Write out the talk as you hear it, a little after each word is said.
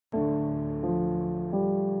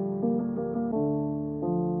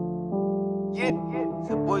Yeah, it's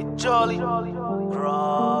your boy Charlie.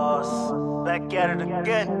 Cross, back at it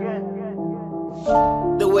again.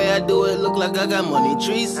 The way I do it look like I got money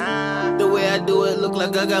trees. The way I do it look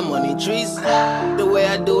like I got money trees. The way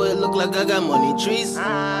I do it look like I got money trees.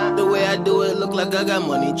 The way I do it look like I got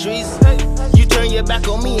money trees. You turn your back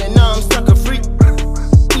on me and now I'm sucker free.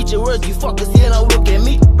 Eat your words, you fuckers here, now look at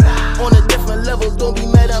me. On a different level, don't be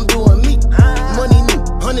mad, I'm doing me. Money new,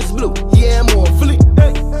 honey's blue, yeah, I'm on fleek.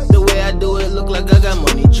 The way I do it look like I got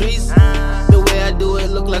money trees. The way I do it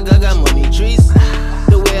look like I got money trees.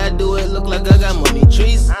 The way I do it look like I got money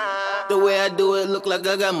trees. The way I do it look like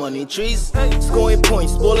I got money trees. Scoring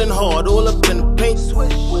points, balling hard, all up in the paint.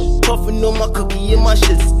 Puffing on my cookie and my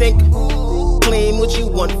shit stink. Claim what you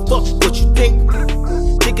want, fuck what you think.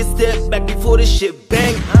 Take a step back before this shit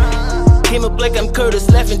bang. Came up like I'm Curtis,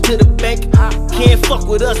 laughing to the bank. Can't fuck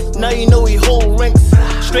with us, now you know we hold ranks.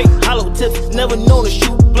 Straight hollow tips, never known to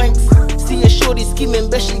shoot blanks. See a shorty scheming,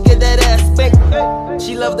 bet she get that ass spanked.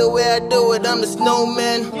 She love the way I do it, I'm the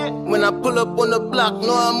snowman. When I pull up on the block,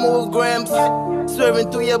 know I move grams. Swerving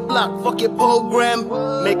through your block, fuck your program.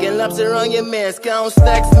 Making laps around your mans, count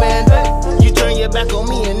stacks, man. You turn your back on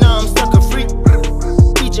me and now I'm sucker free.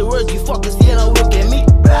 Eat your words, you fuckers, yeah, now look at me.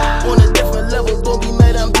 On a different level, don't be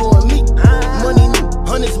mad, I'm doing me. Money new,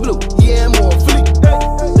 honey's blue, yeah, I'm on fleek.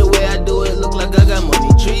 The way I do it look like I got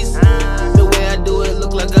money trees. The way I do it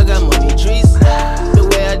look like I got money trees. The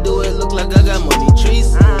way I do it look like I got money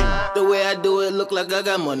trees. The way I do it look like I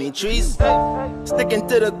got money trees. Sticking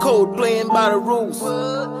to the code, playing by the rules.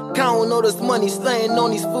 Counting all this money, slaying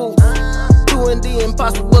on these fools. Doing the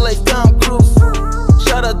impossible like Tom Cruise.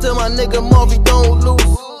 Shout out to my nigga Marvy, don't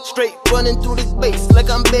lose. Straight running through this base like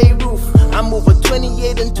I'm Beirut. I move a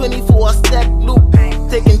 28 and 24, I stack loop.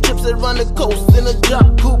 Taking trips around the coast in a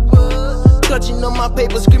drop coupe. Clutching on my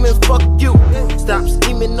paper, screaming fuck you. Stop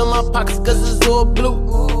scheming on my pockets cause it's all blue.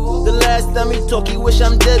 The last time you talk, you wish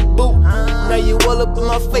I'm dead, boo. Now you all up in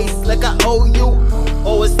my face like I owe you.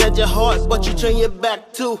 Always had your heart, but you turn your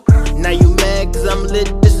back too. Now you mad cause I'm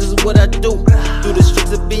lit, this is what I do. Through the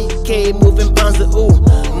streets of BK, moving pounds of ooh.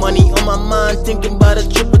 Money on my mind, thinking about a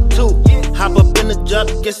trip or two. Hop up in the drop,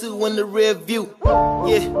 guess who in the rear view?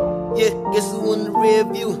 Yeah, guess who in the rear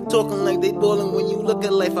view? Talking like they ballin' when you look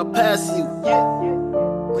at life, I pass you.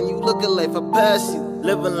 When you look at life, I pass you.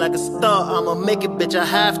 Living like a star, I'ma make it, bitch, I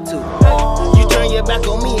have to. You turn your back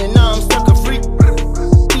on me and now I'm sucker free.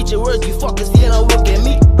 Eat your words, you fuckers, yeah, now look at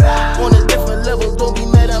me. On a different level, don't be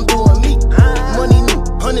mad, I'm doing me. Money new,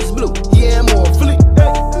 honey's blue, yeah, I'm on fleek.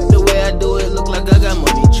 The way I do it look like I got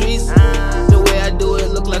money trees. The way I do it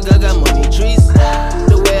look like I got money trees.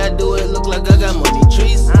 The way I do it look like I got money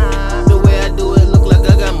trees. The way I do it look like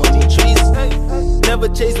I got money trees. Never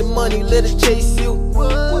chasing money, let it chase you.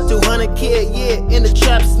 200K, yeah, in the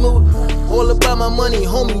trap smooth. All about my money,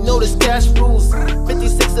 homie, know this cash rules.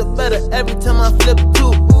 56 or better every time I flip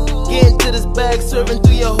two. Get into this bag, serving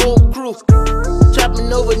through your whole crew.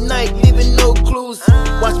 Trapping overnight, leaving no clues.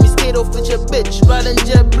 Watch me skate off with your bitch, riding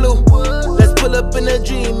JetBlue. Let's pull up in a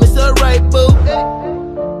dream, it's alright, boo.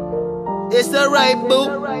 It's alright, boo.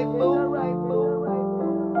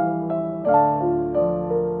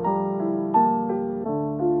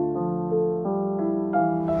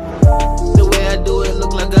 The way I do it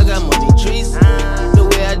look like I got money trees. The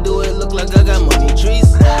way I do it look like I got money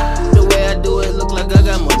trees. The way I do it look like I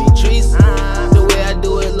got money trees. The way I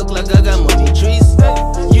do it look like I got money trees.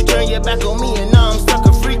 You turn your back on me